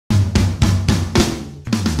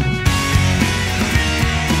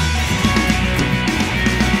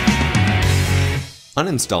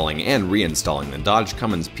Uninstalling and reinstalling the Dodge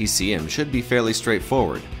Cummins PCM should be fairly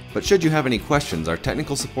straightforward, but should you have any questions, our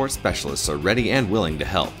technical support specialists are ready and willing to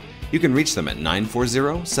help. You can reach them at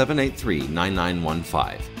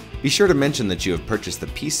 940-783-9915. Be sure to mention that you have purchased the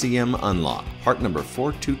PCM Unlock, part number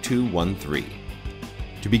 42213.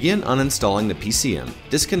 To begin uninstalling the PCM,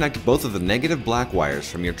 disconnect both of the negative black wires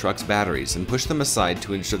from your truck's batteries and push them aside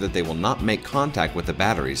to ensure that they will not make contact with the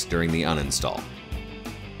batteries during the uninstall.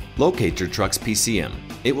 Locate your truck's PCM.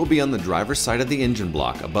 It will be on the driver's side of the engine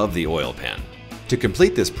block above the oil pan. To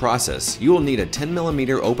complete this process, you will need a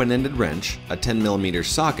 10mm open-ended wrench, a 10mm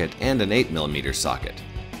socket, and an 8mm socket.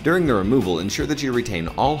 During the removal, ensure that you retain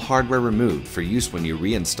all hardware removed for use when you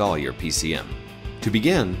reinstall your PCM. To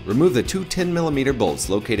begin, remove the two 10mm bolts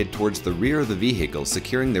located towards the rear of the vehicle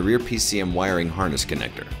securing the rear PCM wiring harness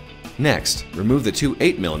connector. Next, remove the two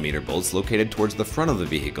 8mm bolts located towards the front of the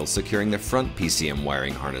vehicle securing the front PCM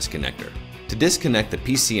wiring harness connector. To disconnect the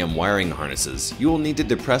PCM wiring harnesses, you will need to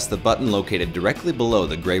depress the button located directly below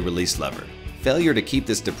the gray release lever. Failure to keep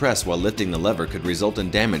this depressed while lifting the lever could result in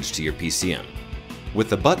damage to your PCM. With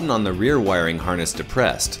the button on the rear wiring harness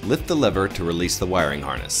depressed, lift the lever to release the wiring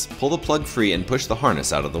harness. Pull the plug free and push the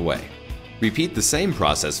harness out of the way. Repeat the same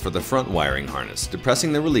process for the front wiring harness,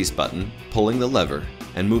 depressing the release button, pulling the lever,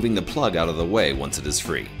 and moving the plug out of the way once it is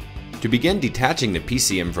free. To begin detaching the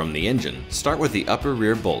PCM from the engine, start with the upper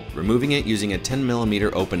rear bolt, removing it using a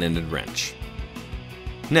 10mm open-ended wrench.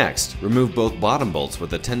 Next, remove both bottom bolts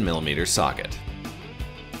with a 10mm socket.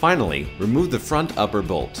 Finally, remove the front upper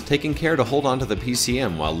bolt, taking care to hold onto the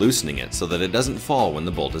PCM while loosening it so that it doesn't fall when the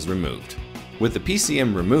bolt is removed. With the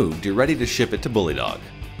PCM removed, you're ready to ship it to Bully Dog.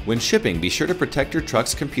 When shipping, be sure to protect your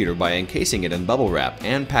truck's computer by encasing it in bubble wrap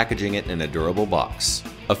and packaging it in a durable box.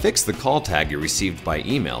 Affix the call tag you received by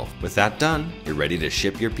email. With that done, you're ready to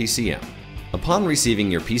ship your PCM. Upon receiving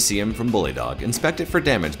your PCM from Bully Dog, inspect it for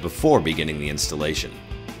damage before beginning the installation.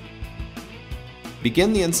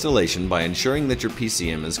 Begin the installation by ensuring that your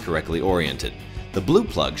PCM is correctly oriented. The blue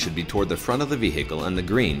plug should be toward the front of the vehicle and the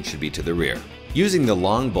green should be to the rear. Using the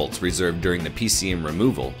long bolts reserved during the PCM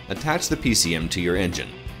removal, attach the PCM to your engine.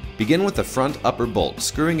 Begin with the front upper bolt,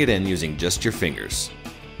 screwing it in using just your fingers.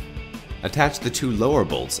 Attach the two lower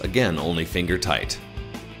bolts, again only finger tight.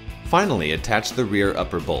 Finally, attach the rear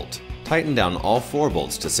upper bolt. Tighten down all four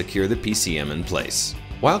bolts to secure the PCM in place.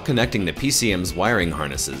 While connecting the PCM's wiring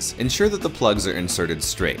harnesses, ensure that the plugs are inserted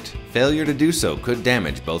straight. Failure to do so could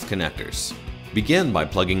damage both connectors. Begin by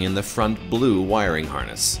plugging in the front blue wiring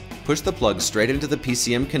harness. Push the plug straight into the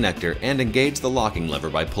PCM connector and engage the locking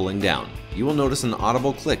lever by pulling down. You will notice an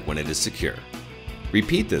audible click when it is secure.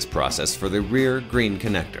 Repeat this process for the rear green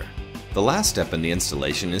connector. The last step in the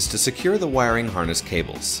installation is to secure the wiring harness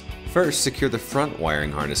cables. First, secure the front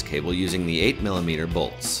wiring harness cable using the 8mm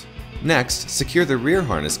bolts. Next, secure the rear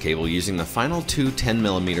harness cable using the final two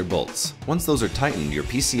 10mm bolts. Once those are tightened, your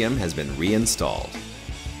PCM has been reinstalled.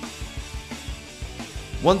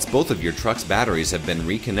 Once both of your truck's batteries have been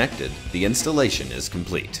reconnected, the installation is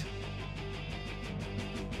complete.